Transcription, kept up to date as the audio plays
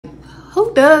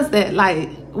Who does that? Like,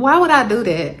 why would I do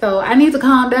that? So I need to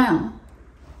calm down.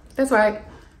 That's right.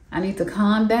 I need to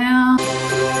calm down.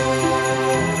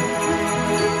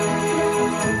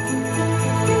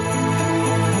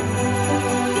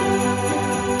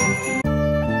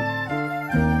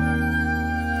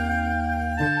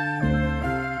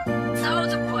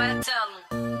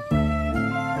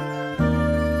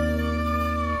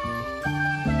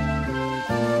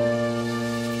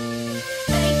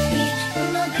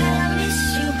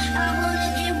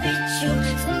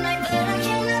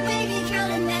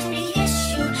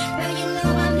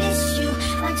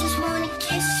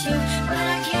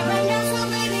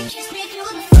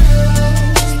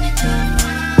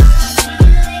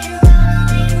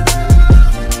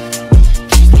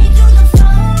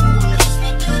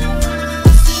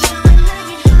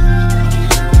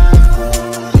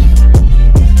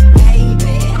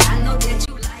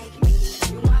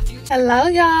 Hello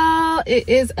y'all, it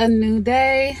is a new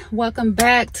day. Welcome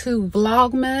back to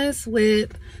Vlogmas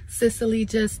with Cicely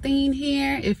Justine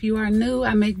here. If you are new,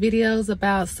 I make videos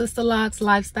about sister locks,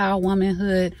 lifestyle,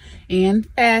 womanhood, and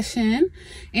fashion.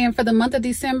 And for the month of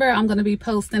December, I'm going to be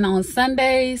posting on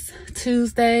Sundays,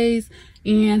 Tuesdays,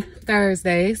 and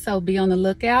Thursdays. So be on the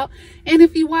lookout. And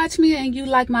if you watch me and you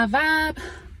like my vibe,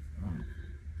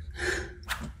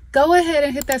 go ahead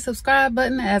and hit that subscribe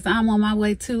button as I'm on my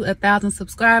way to 1,000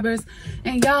 subscribers.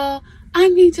 And y'all, I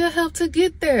need your help to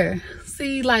get there.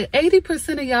 See, like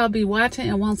 80% of y'all be watching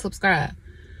and won't subscribe.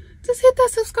 Just hit that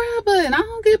subscribe button. I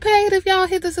don't get paid if y'all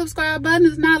hit the subscribe button.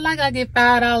 It's not like I get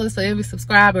 $5 for every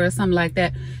subscriber or something like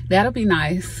that. That'll be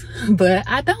nice, but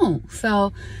I don't.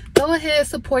 So go ahead,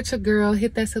 support your girl,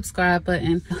 hit that subscribe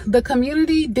button. The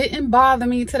community didn't bother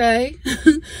me today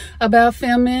about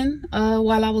filming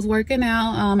while I was working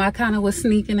out. I kind of was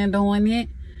sneaking and doing it,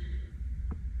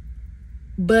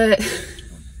 but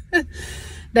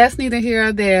that's neither here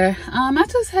or there. I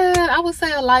just had, I would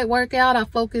say, a light workout. I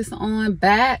focus on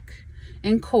back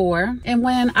and core. And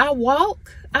when I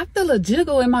walk, I feel a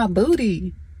jiggle in my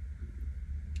booty.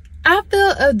 I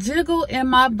feel a jiggle in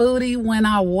my booty when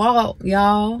I walk,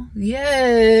 y'all.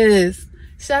 Yes.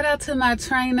 Shout out to my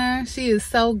trainer. She is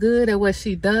so good at what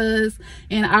she does.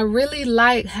 And I really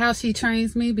like how she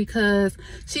trains me because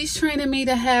she's training me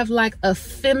to have like a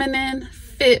feminine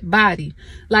fit body.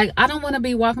 Like, I don't want to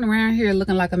be walking around here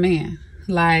looking like a man.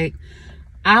 Like,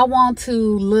 I want to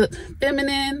look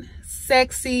feminine,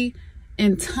 sexy,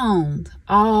 and toned,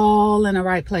 all in the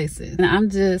right places. And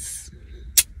I'm just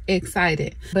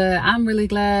excited. But I'm really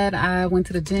glad I went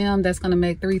to the gym. That's going to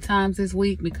make 3 times this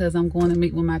week because I'm going to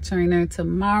meet with my trainer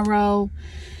tomorrow.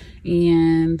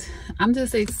 And I'm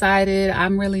just excited.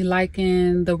 I'm really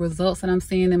liking the results that I'm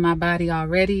seeing in my body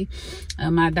already.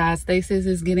 My diastasis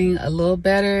is getting a little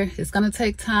better. It's going to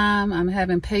take time. I'm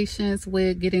having patience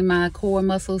with getting my core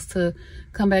muscles to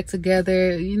come back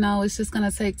together. You know, it's just going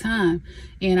to take time.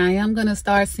 And I am going to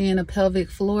start seeing a pelvic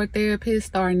floor therapist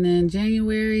starting in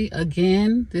January.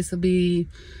 Again, this will be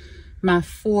my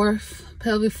 4th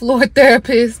pelvic floor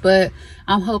therapist, but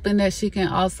I'm hoping that she can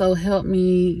also help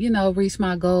me, you know, reach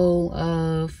my goal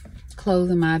of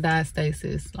closing my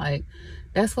diastasis. Like,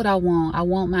 that's what I want. I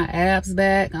want my abs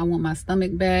back. I want my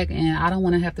stomach back, and I don't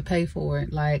want to have to pay for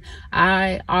it. Like,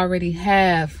 I already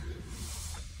have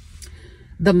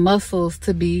the muscles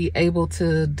to be able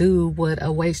to do what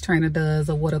a waist trainer does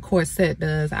or what a corset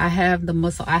does. I have the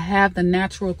muscle. I have the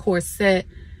natural corset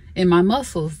in my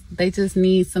muscles. They just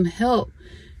need some help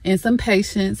and some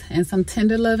patience and some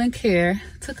tender love and care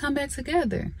to come back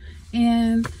together.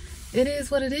 And it is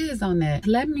what it is on that.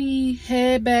 Let me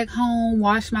head back home,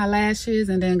 wash my lashes,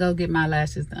 and then go get my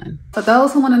lashes done. For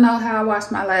those who want to know how I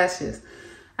wash my lashes,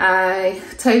 I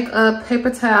take a paper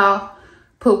towel,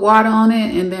 put water on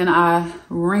it, and then I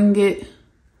wring it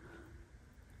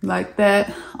like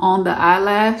that on the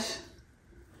eyelash.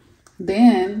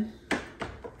 Then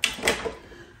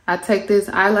I take this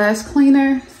eyelash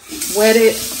cleaner, wet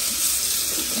it,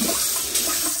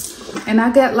 and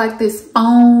I got like this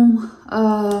foam,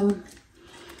 kind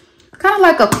of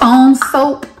like a foam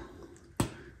soap.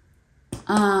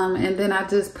 And then I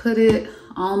just put it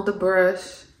on the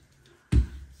brush.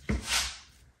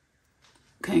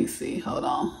 Can't see, hold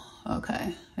on.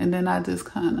 Okay, and then I just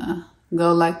kind of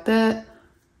go like that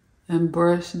and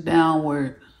brush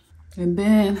downward. And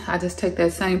then I just take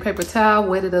that same paper towel,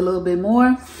 wet it a little bit more,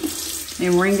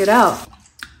 and wring it out.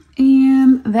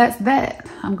 And that's that.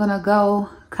 I'm gonna go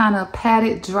kind of pat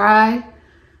it dry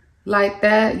like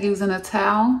that using a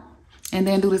towel, and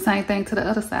then do the same thing to the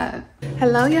other side.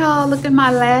 Hello y'all, look at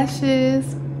my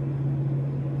lashes.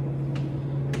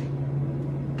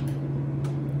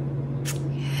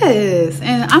 Yes,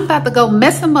 and I'm about to go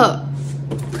mess them up.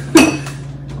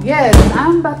 Yes,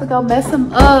 I'm about to go mess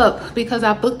them up because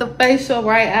I booked the facial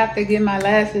right after getting my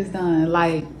lashes done.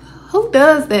 Like, who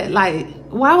does that? Like,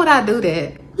 why would I do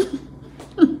that?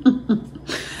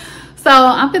 So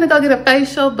I'm gonna go get a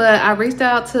facial, but I reached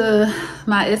out to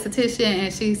my esthetician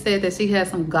and she said that she has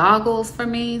some goggles for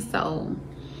me, so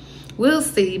we'll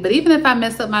see. But even if I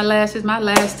mess up my lashes, my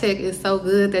lash tech is so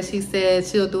good that she said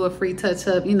she'll do a free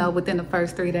touch-up, you know, within the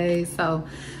first 3 days. So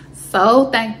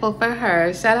thankful for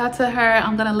her. Shout out to her.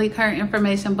 I'm gonna link her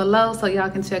information below so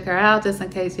y'all can check her out, just in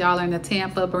case y'all are in the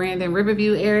Tampa, Brandon,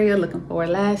 Riverview area looking for a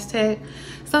lash tech.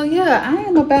 So yeah, I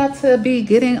am about to be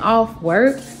getting off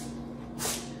work.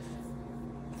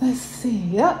 Let's see.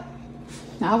 Yep,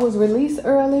 I was released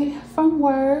early from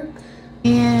work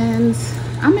and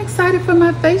I'm excited for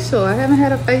my facial. I haven't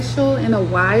had a facial in a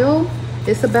while.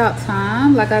 It's about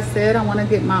time. Like I said, I want to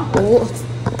get my oils.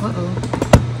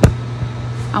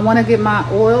 I want to get my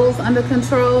oils under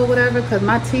control, whatever, because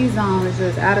my T-zone is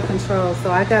just out of control.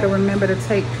 So I got to remember to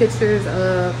take pictures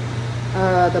of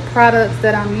the products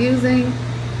that I'm using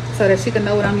so that she can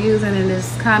know what I'm using and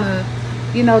just kind of,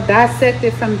 you know, dissect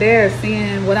it from there,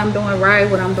 seeing what I'm doing right,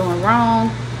 what I'm doing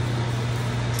wrong,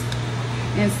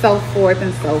 and so forth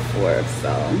and so forth. So,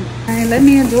 all right, let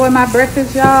me enjoy my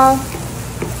breakfast, y'all,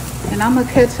 and I'm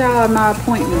gonna catch y'all at my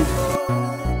appointment.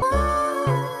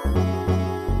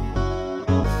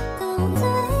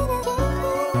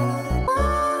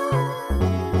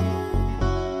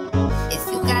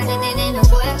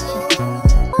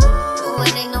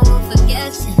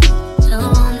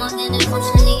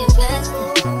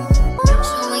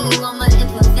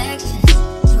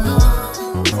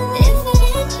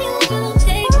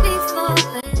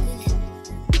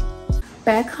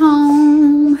 Back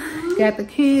home, got the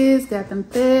kids, got them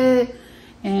fed,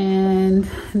 and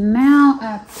now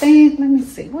I think, let me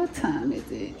see, what time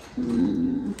is it?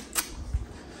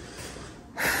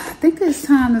 I think it's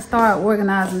time to start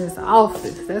organizing this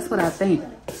office. That's what I think.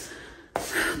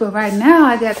 But right now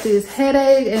I got this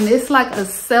headache, and it's like a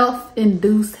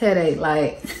self-induced headache.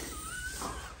 Like,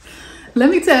 let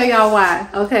me tell y'all why.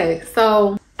 Okay,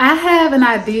 so I have an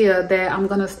idea that I'm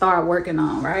gonna start working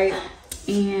on, right?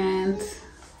 And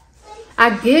I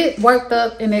get worked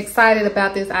up and excited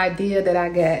about this idea that I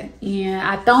got, and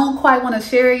I don't quite want to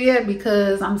share it yet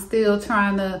because I'm still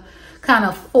trying to kind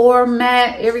of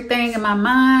format everything in my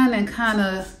mind and kind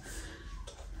of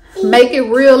make it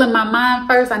real in my mind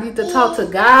first. I need to talk to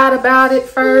God about it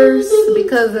first,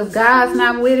 because if God's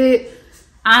not with it,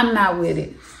 I'm not with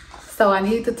it. So I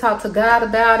need to talk to God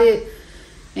about it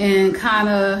and kind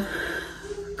of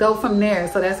go from there.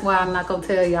 So that's why I'm not gonna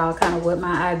tell y'all kind of what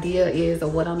my idea is or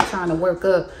what I'm trying to work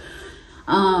up.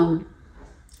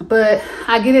 But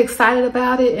I get excited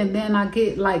about it, and then I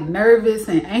get like nervous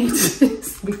and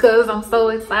anxious because I'm so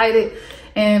excited,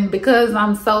 and because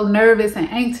I'm so nervous and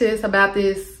anxious about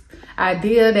this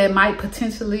idea that might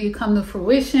potentially come to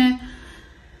fruition,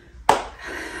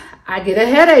 I get a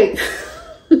headache.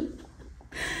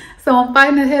 So I'm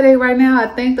fighting a headache right now.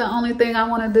 I think the only thing I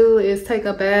want to do is take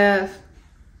a bath.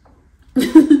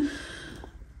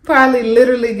 Probably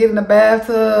literally get in the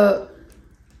bathtub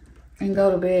and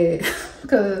go to bed.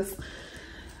 Because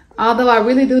although I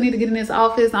really do need to get in this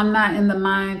office, I'm not in the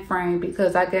mind frame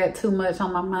because I got too much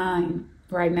on my mind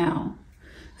right now.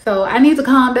 So I need to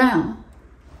calm down.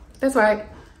 That's right.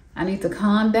 I need to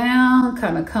calm down,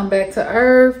 kind of come back to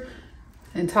earth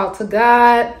and talk to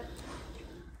God,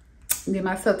 get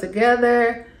myself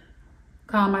together,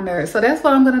 calm my nerves. So that's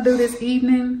what I'm going to do this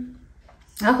evening.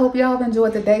 I hope y'all have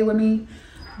enjoyed the day with me.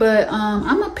 But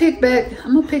I'm gonna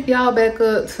pick y'all back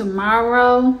up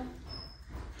tomorrow,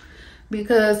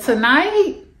 because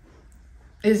tonight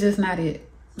is just not it.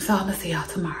 So I'm gonna see y'all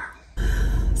tomorrow.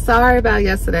 Sorry about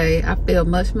yesterday. I feel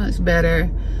much better.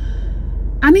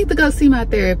 I need to go see my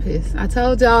therapist. I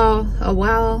told y'all a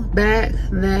while back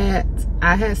that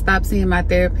I had stopped seeing my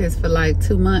therapist for like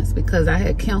 2 months because I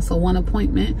had canceled one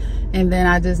appointment and then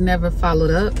I just never followed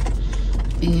up.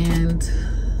 And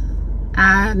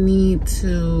I need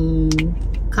to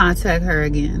contact her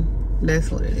again. That's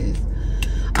what it is.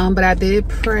 But I did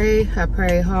pray. I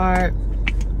prayed hard.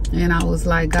 And I was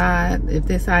like, God, if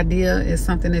this idea is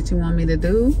something that you want me to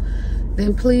do,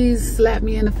 then please slap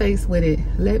me in the face with it.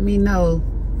 Let me know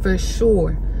for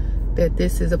sure that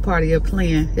this is a part of your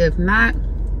plan. If not,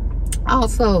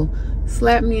 also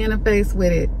slap me in the face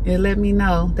with it and let me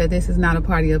know that this is not a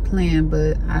part of your plan.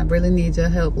 But I really need your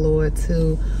help, Lord,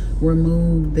 to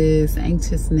remove this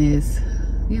anxiousness,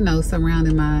 you know,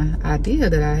 surrounding my idea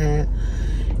that I had.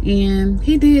 And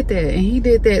he did that, and he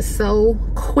did that so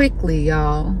quickly,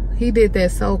 y'all. He did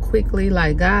that so quickly.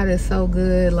 Like, God is so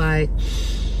good. Like,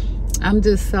 I'm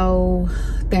just so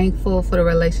thankful for the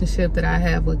relationship that I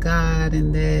have with God,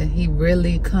 and that he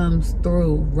really comes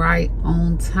through right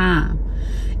on time.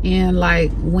 And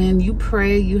like, when you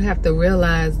pray, you have to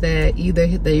realize that either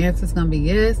the answer is going to be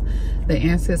yes, the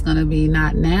answer is going to be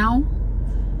not now,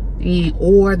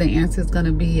 or the answer is going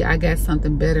to be, I got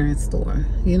something better in store.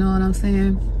 You know what I'm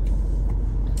saying?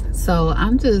 So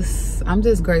I'm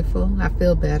just grateful. I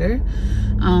feel better.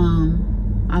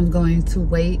 I'm going to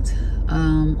wait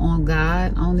on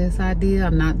God on this idea.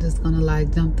 I'm not just gonna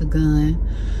like jump the gun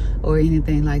or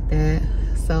anything like that.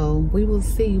 So we will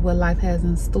see what life has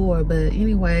in store. But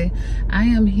anyway, I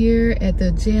am here at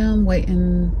the gym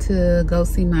waiting to go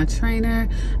see my trainer.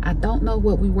 I don't know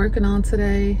what we're working on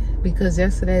today, because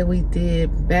yesterday we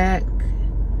did back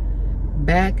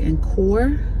and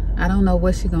core. I don't know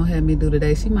what she's gonna have me do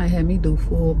today. She might have me do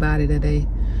full body today.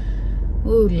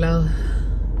 Ooh, Lord.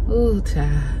 Ooh,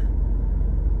 child.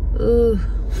 Ooh.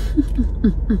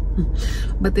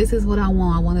 But this is what I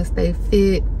want. I want to stay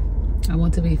fit. I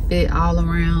want to be fit all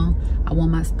around. I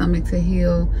want my stomach to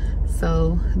heal.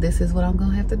 So this is what I'm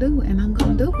gonna have to do, and I'm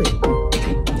gonna do it.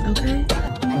 Okay?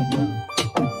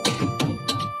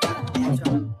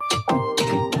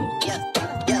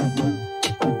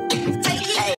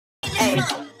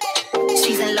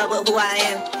 She's in love with who I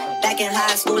am. Back in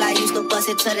high school, I used to bust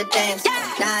it to the dance.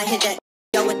 Now I hit that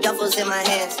yo with duffels in my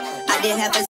hands. I did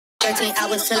have a 13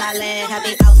 hours till I land. Have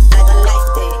me out like a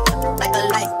life day, like a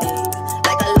life day,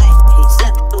 like a life day.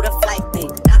 Slept through the flight day,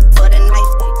 not for the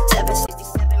night day.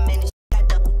 767 minutes.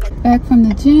 Back from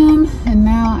the gym, and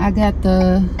now I got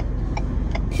the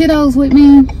kiddos with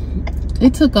me.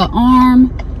 It took an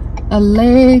arm, a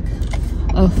leg,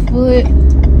 a foot,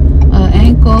 an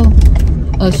ankle,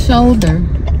 a shoulder,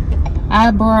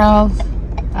 eyebrows,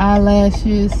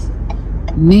 eyelashes,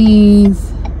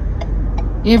 knees,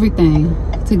 everything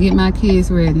to get my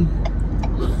kids ready.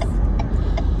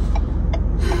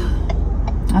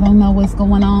 I don't know what's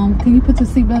going on. Can you put your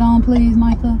seatbelt on, please,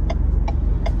 Micah?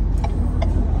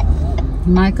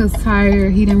 Micah's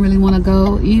tired. He didn't really want to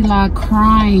go. Eli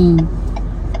crying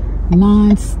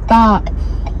non-stop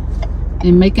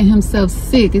and making himself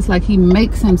sick. It's like he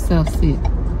makes himself sick.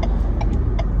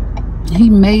 He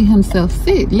made himself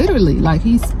sick, literally. Like,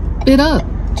 he spit up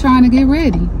trying to get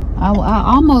ready. I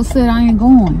almost said I ain't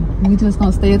going. We just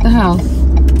gonna stay at the house.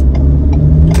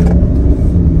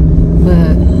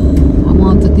 But I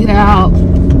want to get out.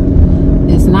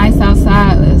 It's nice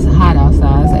outside. It's hot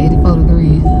outside. It's 84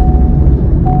 degrees.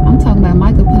 I'm talking about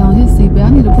Micah put on his seatbelt. I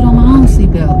need to put on my own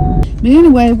seatbelt. But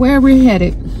anyway, where we're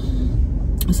headed.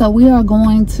 So we are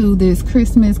going to this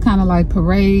Christmas kind of like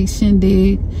parade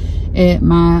shindig at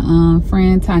my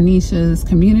friend Tanisha's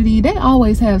community. They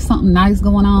always have something nice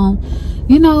going on.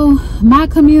 You know, my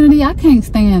community, I can't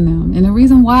stand them. And the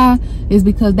reason why is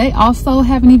because they also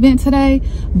have an event today,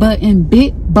 but in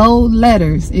big bold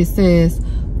letters it says,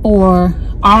 for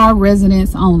our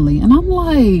residents only. And I'm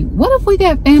like, what if we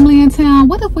got family in town?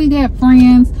 What if we got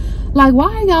friends? Like,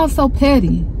 why are y'all so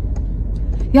petty?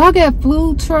 Y'all got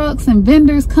food trucks and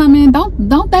vendors coming.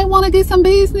 Don't they want to get some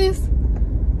business?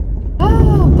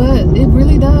 Oh, but it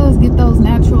really does get those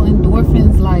natural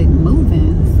endorphins like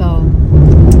moving. So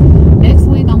next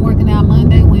week I'm working out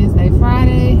Monday, Wednesday,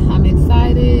 Friday. I'm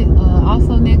excited.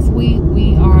 Also next week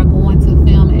we are going to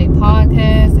film a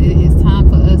podcast. It is time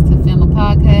for us to film a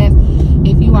podcast.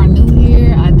 If you are new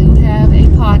here, I do have a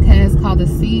podcast called the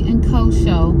C & Co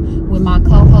Show with my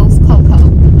co-host Coco.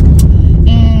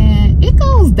 And it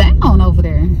goes down over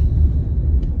there.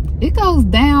 It goes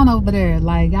down over there.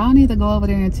 Like, y'all need to go over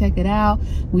there and check it out.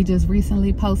 We just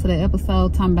recently posted an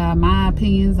episode talking about my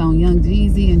opinions on Young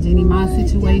Jeezy and Jenny Ma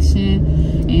situation,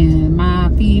 and my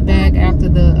feedback after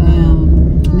the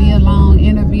Nia Long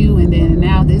interview. And then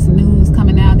now this news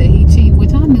coming out that he cheated,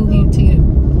 which I knew he cheated.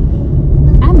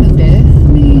 I knew that.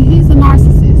 I mean, he's a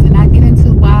narcissist, and I get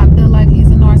into why I feel like he's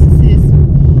a narcissist.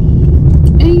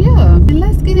 And yeah, and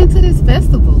let's get into this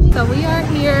festival. So we are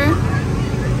here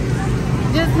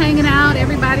just hanging out.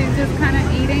 Everybody's just kind of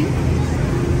eating.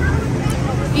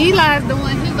 Eli's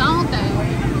doing his own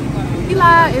thing.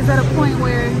 Eli is at a point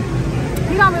where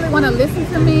he don't really want to listen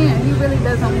to me, and he really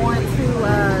doesn't want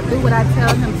to do what I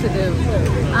tell him to do.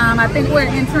 I think we're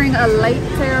entering a late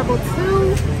terrible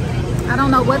 2. I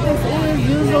don't know what this is.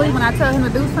 Usually when I tell him to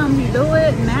do something, he do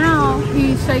it. Now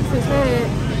he shakes his head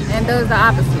and does the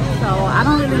opposite. So I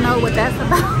don't really know what that's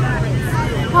about.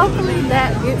 Hopefully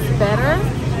that gets better.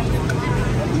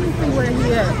 See where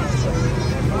he is.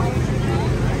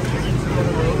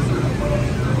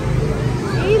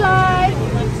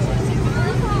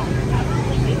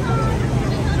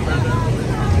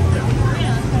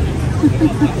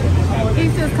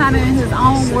 He's just kind of in his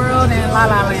own world in La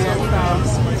La Land.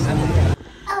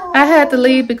 So I had to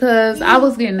leave because I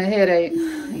was getting a headache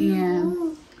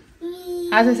and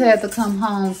I just had to come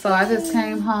home. So I just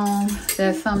came home,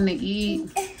 got something to eat,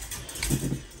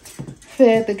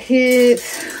 fed the kids.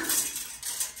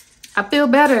 I feel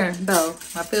better though.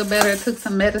 I feel better. Took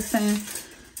some medicine.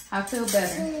 I feel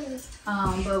better.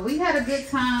 But we had a good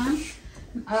time.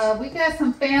 We got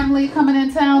some family coming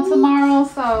in town tomorrow,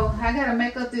 so I gotta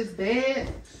make up this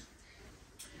bed.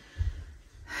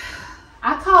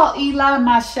 I call Eli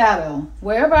my shadow.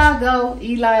 Wherever I go,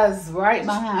 Eli is right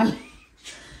behind me.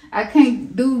 I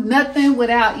can't do nothing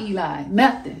without Eli.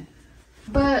 Nothing.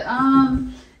 But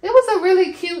it was a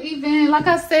really cute event. Like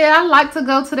I said, I like to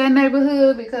go to that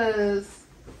neighborhood because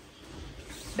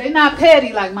they not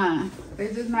petty like mine.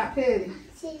 They just not petty.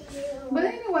 But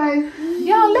anyway,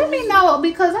 y'all let me know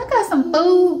because I got some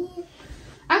food.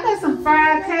 I got some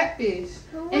fried catfish.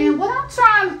 And what I'm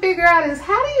trying to figure out is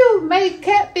how do you make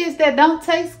catfish that don't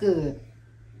taste good?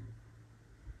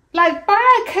 Like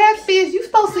fried catfish, you're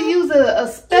supposed to use a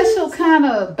special kind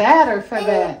of batter for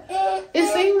that. It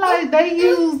seemed like they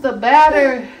used the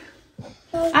batter.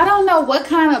 I don't know what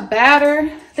kind of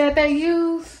batter that they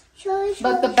use,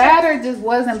 but the batter just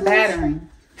wasn't battering.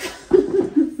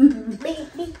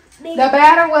 The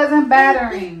batter wasn't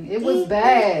battering. It was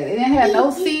bad. It didn't have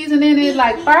no seasoning in it.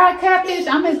 Like fried catfish,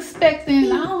 I'm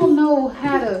expecting, I don't know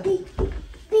how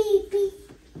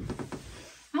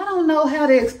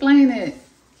to explain it.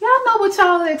 Y'all know what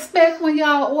y'all expect when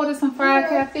y'all order some fried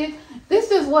catfish. This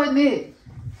just wasn't it.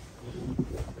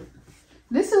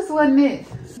 This just wasn't it.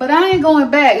 But I ain't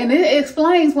going back. And it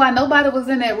explains why nobody was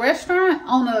in that restaurant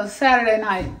on a Saturday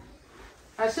night.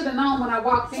 I should have known when I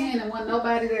walked in and wasn't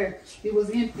nobody there. It was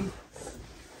empty.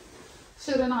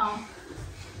 Should have known.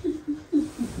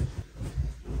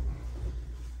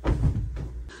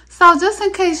 So just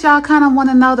in case y'all kind of want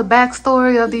to know the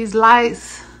backstory of these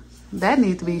lights, that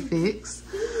need to be fixed.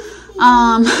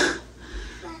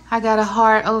 I got a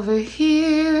heart over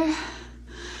here.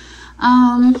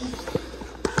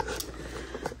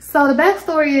 So the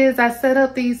backstory is I set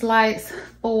up these lights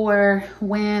for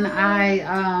when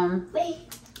I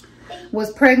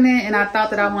was pregnant and I thought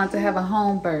that I wanted to have a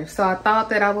home birth. So I thought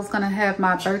that I was going to have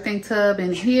my birthing tub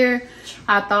in here.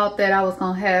 I thought that I was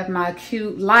going to have my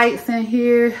cute lights in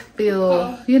here,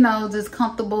 feel, you know, just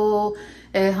comfortable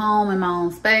at home in my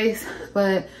own space.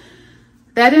 But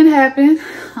that didn't happen.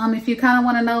 If you kind of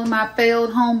want to know my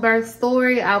failed home birth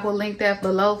story, I will link that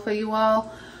below for you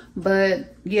all.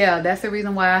 But yeah, that's the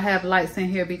reason why I have lights in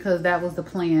here, because that was the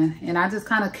plan. And I just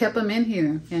kind of kept them in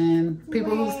here. And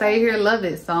people who stay here love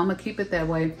it. So I'm going to keep it that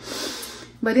way.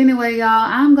 But anyway, y'all,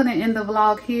 I'm going to end the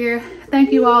vlog here.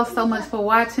 Thank you all so much for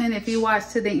watching. If you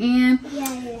watched to the end,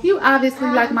 you obviously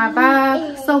like my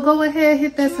vibe. So go ahead,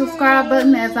 hit that subscribe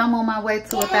button as I'm on my way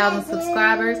to 1,000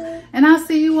 subscribers. And I'll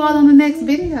see you all on the next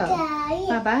video.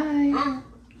 Bye-bye.